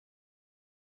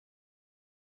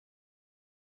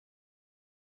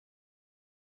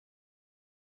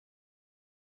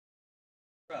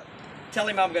Tell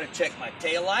him I'm going to check my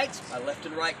tail lights, my left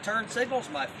and right turn signals,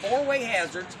 my four-way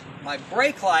hazards, my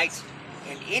brake lights,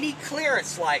 and any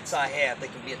clearance lights I have. They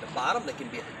can be at the bottom, they can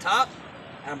be at the top.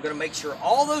 And I'm going to make sure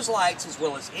all those lights, as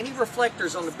well as any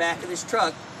reflectors on the back of this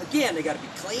truck, again, they got to be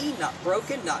clean, not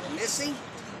broken, not missing.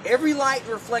 Every light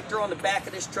and reflector on the back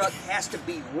of this truck has to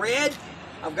be red.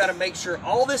 I've got to make sure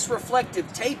all this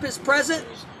reflective tape is present.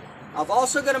 I've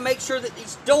also got to make sure that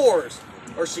these doors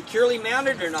are securely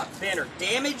mounted, they're not bent or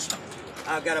damaged.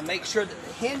 I've got to make sure that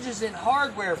the hinges and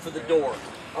hardware for the door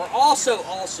are also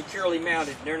all securely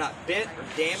mounted. They're not bent or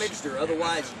damaged or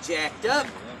otherwise jacked up.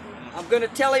 I'm going to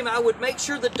tell him I would make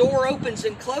sure the door opens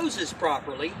and closes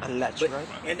properly. And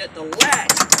that the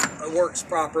latch works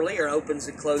properly or opens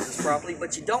and closes properly,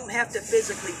 but you don't have to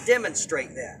physically demonstrate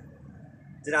that.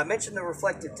 Did I mention the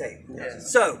reflective tape?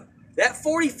 Yes. So, that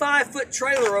 45-foot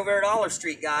trailer over at Olive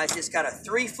Street, guys, it's got a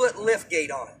 3-foot lift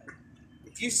gate on it.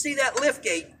 If you see that lift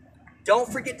gate, don't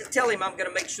forget to tell him I'm going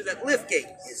to make sure that lift gate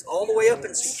is all the way up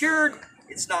and secured.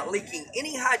 It's not leaking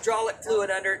any hydraulic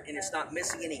fluid under it, and it's not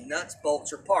missing any nuts,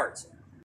 bolts, or parts.